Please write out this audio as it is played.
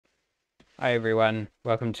Hi everyone,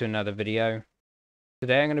 welcome to another video.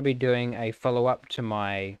 Today I'm going to be doing a follow-up to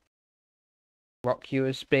my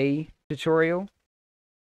RockUSB tutorial.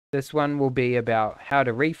 This one will be about how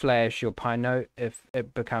to reflash your PineNote if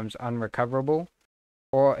it becomes unrecoverable,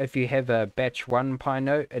 or if you have a batch 1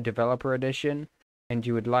 PineNote, a developer edition, and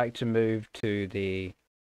you would like to move to the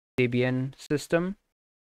Debian system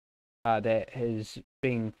that is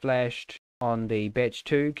being flashed on the batch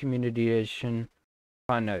 2 community edition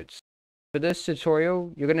PineNotes. For this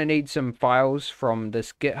tutorial, you're going to need some files from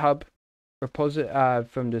this GitHub repository,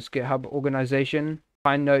 from this GitHub organization,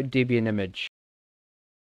 PineNote Debian image.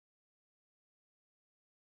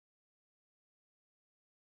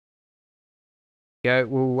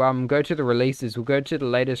 We'll go to the releases. We'll go to the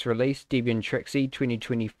latest release, Debian Trixie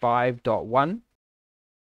 2025.1.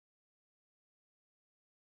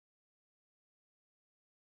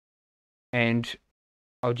 And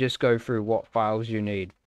I'll just go through what files you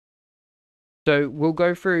need. So we'll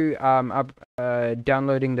go through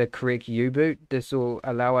downloading the correct U-boot. This will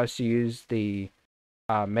allow us to use the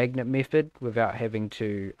magnet method without having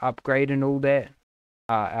to upgrade and all that.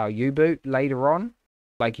 Our U-boot later on,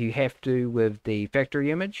 like you have to with the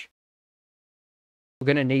factory image. We're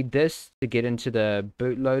going to need this to get into the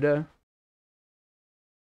bootloader.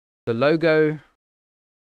 The logo,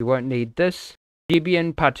 you won't need this.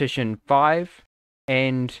 Debian partition 5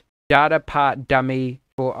 and data part dummy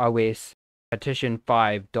for OS partition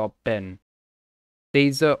 5.bin.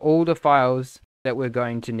 These are all the files that we're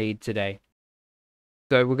going to need today.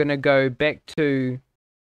 So we're going to go back to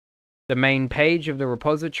the main page of the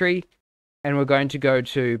repository and we're going to go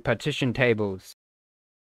to partition tables.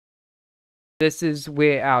 This is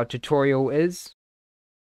where our tutorial is,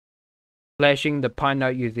 flashing the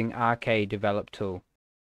PineNote using RK develop tool.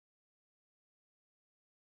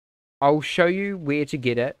 I'll show you where to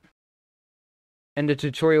get it. In the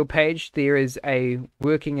tutorial page, there is a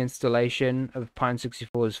working installation of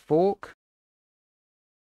Pine64's fork.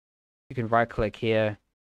 You can right click here,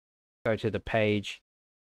 go to the page,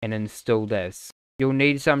 and install this. You'll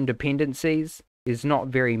need some dependencies. There's not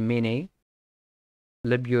very many.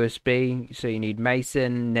 libUSB, so you need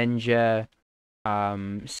Mason, Ninja,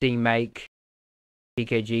 CMake,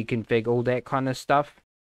 PKG config, all that kind of stuff.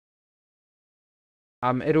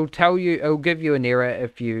 It'll give you an error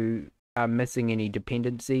if you are missing any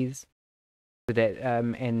dependencies. So that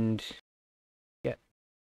and yeah,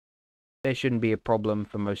 that shouldn't be a problem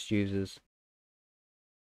for most users.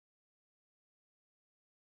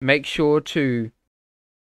 Make sure to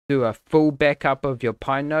do a full backup of your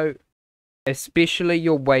PineNote, especially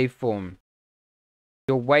your waveform.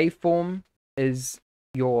 Your waveform is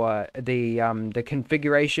the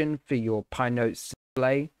configuration for your PineNote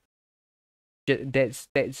display.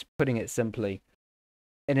 That's putting it simply,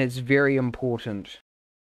 and it's very important.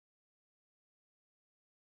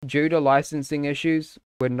 Due to licensing issues,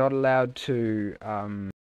 we're not allowed to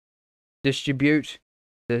distribute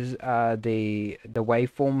the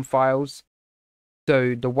waveform files.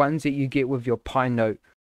 So the ones that you get with your PineNote,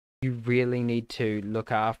 you really need to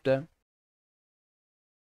look after.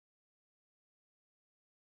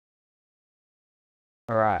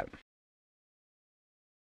 All right.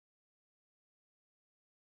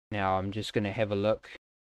 Now I'm just going to have a look.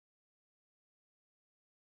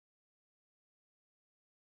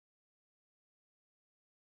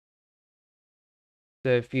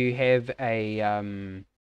 So if you have a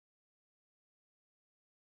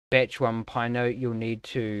batch 1 PineNote, you'll need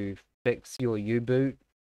to fix your U-boot.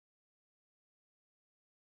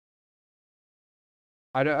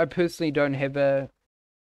 I personally don't have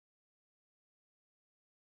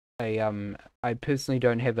I personally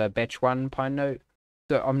don't have a batch 1 PineNote,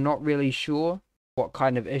 so I'm not really sure what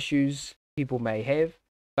kind of issues people may have.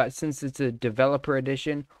 But since it's a developer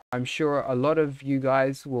edition, I'm sure a lot of you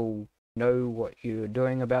guys will know what you're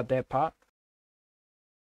doing about that part.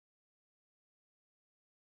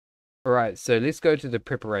 Alright, so let's go to the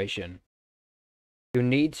preparation. You'll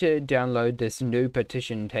need to download this new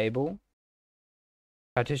partition table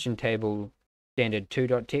standard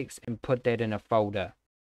 2.txt, and put that in a folder.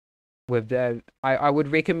 With the I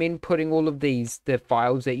would recommend putting all of the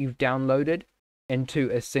files that you've downloaded into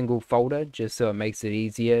a single folder, just so it makes it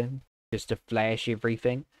easier just to flash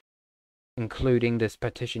everything, including this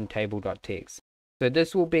partition table.txt. So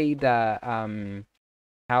this will be the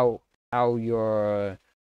how your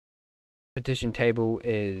partition table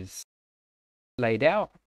is laid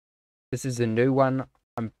out. This is a new one.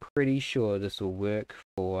 I'm pretty sure this will work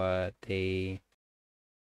for the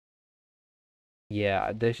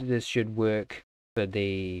this should work for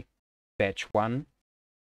the batch 1.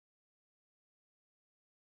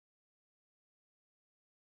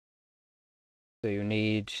 So you'll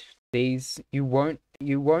need these. You won't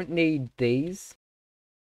need these.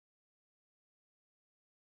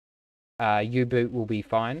 U-boot will be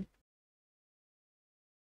fine.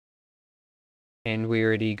 And we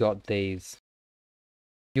already got these.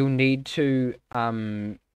 You'll need to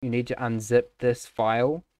unzip this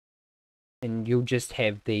file, and you'll just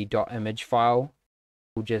have the .image file.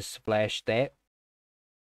 We'll just splash that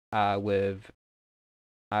with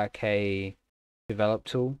RK develop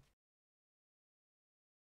tool.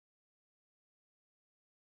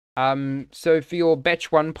 So for your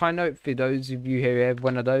batch 1 PineNote, for those of you who have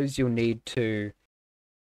one of those, you'll need to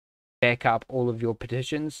back up all of your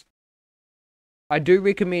partitions. I do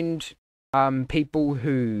recommend people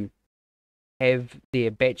who have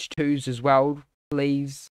their batch 2s as well,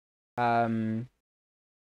 please back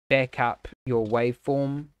up your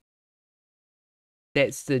waveform.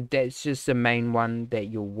 That's just the main one that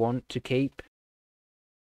you'll want to keep.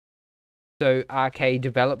 So RK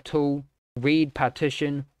develop tool, read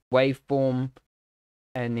partition, waveform,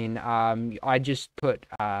 and then I just put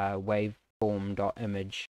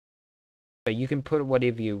waveform.image. So you can put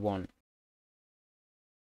whatever you want.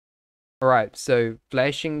 Alright, so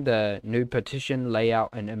flashing the new partition, layout,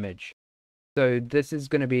 and image. So this is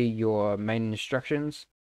going to be your main instructions.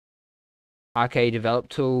 RK develop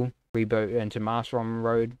tool, reboot into master ROM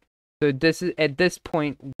mode. So this is, at this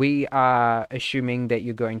point, we are assuming that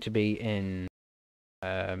you're going to be in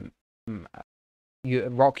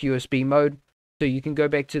RockUSB mode. So you can go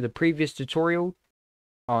back to the previous tutorial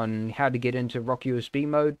on how to get into RockUSB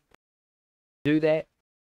mode. Do that.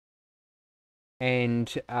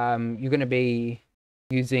 And you're going to be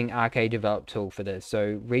using RK develop tool for this.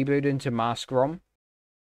 So reboot into mask ROM.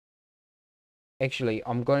 Actually,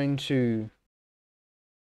 I'm going to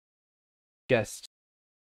just...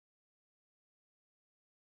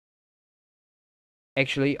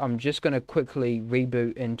 Actually, I'm just going to quickly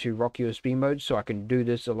reboot into RockUSB mode so I can do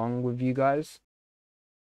this along with you guys.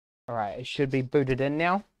 Alright, it should be booted in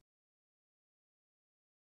now.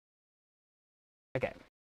 Okay.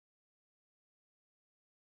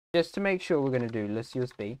 Just to make sure, we're going to do list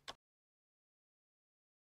USB.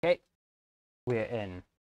 Okay, we're in.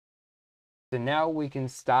 So now we can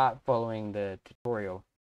start following the tutorial.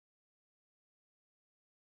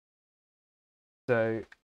 So,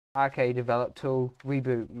 RK develop tool,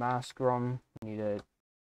 reboot mask ROM. We need to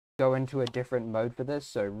go into a different mode for this.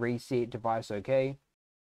 So reset device OK.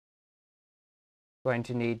 Going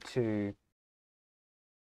to need to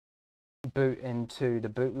boot into the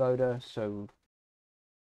bootloader. So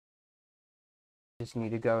just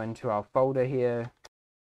need to go into our folder here.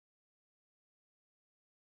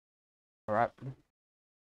 Alright.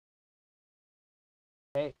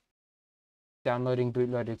 Okay. Downloading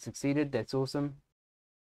bootloader succeeded. That's awesome.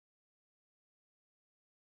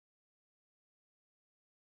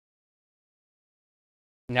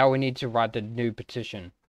 Now we need to write the new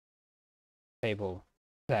partition table.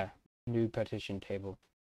 There. New partition table.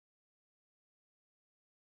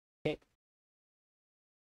 Okay.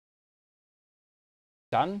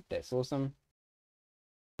 Done. That's awesome.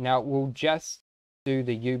 Now we'll just do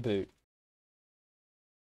the U-boot.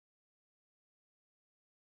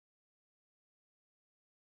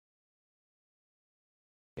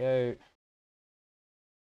 Go.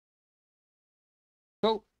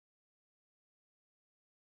 Cool.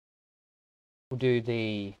 We'll do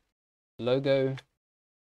the logo.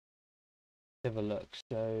 Have a look.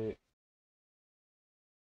 So,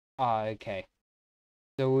 okay.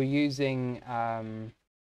 So we're using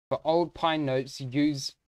for old PineNotes,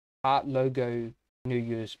 use art logo new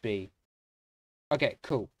USB. Okay,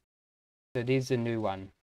 cool. So there's a new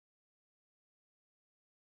one.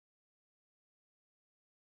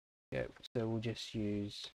 Yeah, so we'll just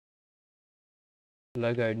use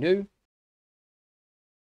logo new.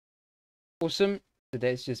 Awesome. So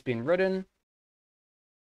that's just been written.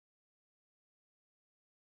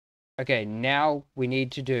 Okay, now we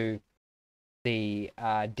need to do the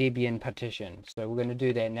Debian partition. So we're going to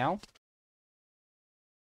do that now.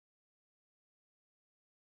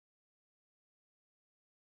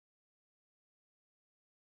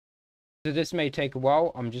 So this may take a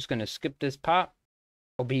while. I'm just going to skip this part.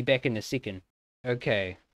 I'll be back in a second.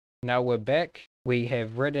 Okay, now we're back. We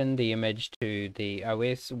have written the image to the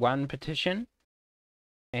OS1 partition.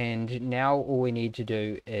 And now all we need to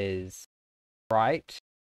do is write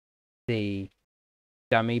the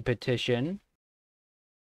dummy partition.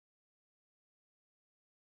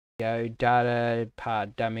 Go data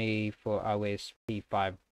part dummy for OS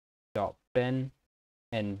p5.bin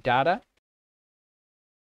and data.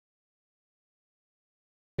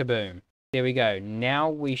 Kaboom. There we go. Now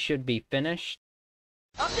we should be finished.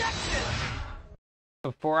 Objection!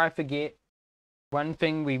 before I forget, one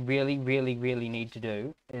thing we really need to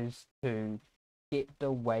do is to get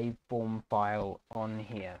the waveform file on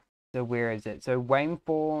here. So where is it? So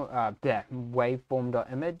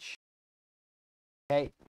waveform.image.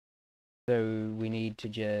 Okay. So we need to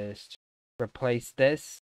just replace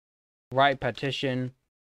this. Right partition,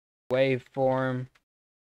 waveform,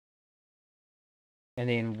 and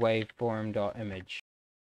then waveform.image.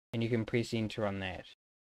 And you can press enter on that.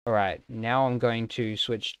 Alright, now I'm going to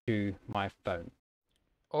switch to my phone.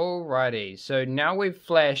 Alrighty, so now we've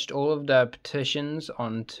flashed all of the partitions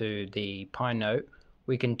onto the PineNote,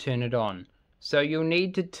 we can turn it on. So you'll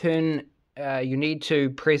need to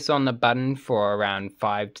press on the button for around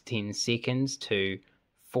 5 to 10 seconds to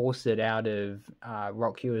force it out of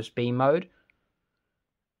RockUSB mode.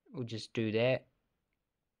 We'll just do that.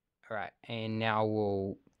 Alright, and now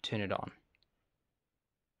we'll turn it on.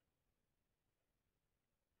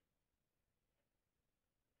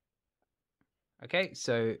 Okay,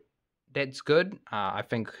 so that's good. I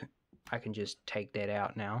think I can just take that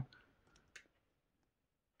out now.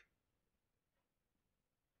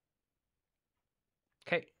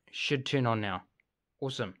 Okay, should turn on now.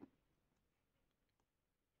 Awesome.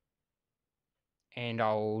 And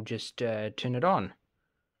I'll just turn it on.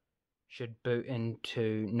 Should boot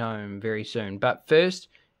into GNOME very soon. But first,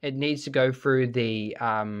 it needs to go through the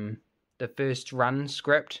first run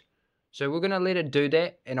script. So we're going to let it do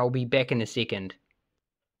that, and I'll be back in a second.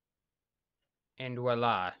 And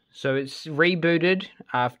voila. So it's rebooted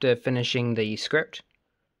after finishing the script.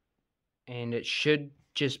 And it should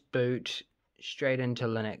just boot straight into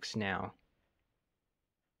Linux now.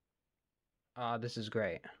 This is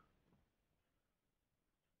great.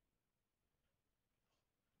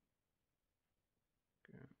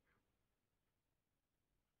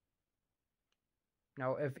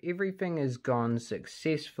 Now, if everything is gone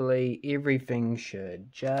successfully, everything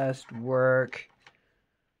should just work.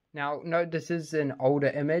 Now, note this is an older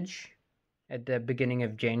image at the beginning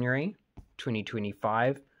of January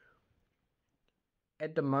 2025.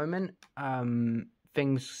 At the moment,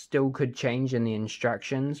 things still could change in the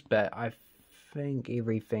instructions, but I think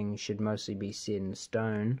everything should mostly be set in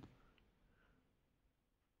stone.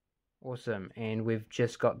 Awesome, and we've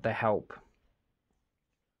just got the help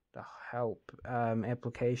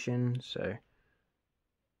application. So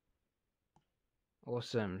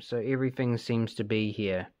awesome, so everything seems to be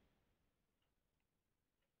here.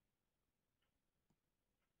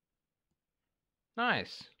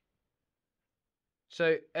 Nice.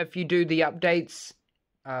 So if you do the updates,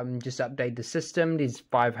 just update the system. There's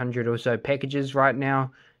 500 or so packages right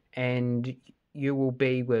now, and you will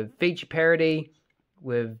be with feature parity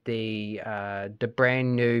with the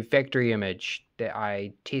brand new factory image that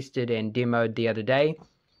I tested and demoed the other day.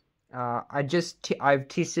 I've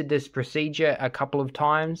tested this procedure a couple of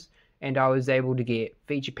times, and I was able to get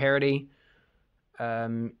feature parity,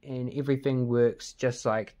 and everything works just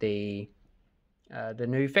like the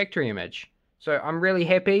new factory image. So I'm really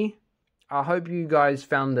happy. I hope you guys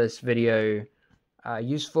found this video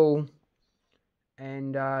useful,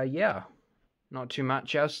 and yeah, not too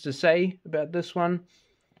much else to say about this one.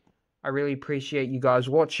 I really appreciate you guys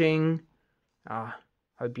watching.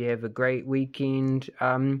 Hope you have a great weekend.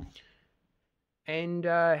 And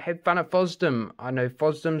have fun at FOSDEM. I know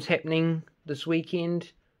FOSDEM's happening this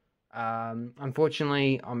weekend.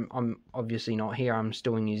 Unfortunately, I'm obviously not here. I'm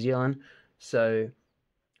still in New Zealand, so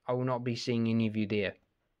I will not be seeing any of you there.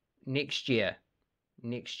 Next year.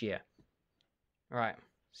 Alright,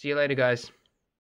 see you later, guys.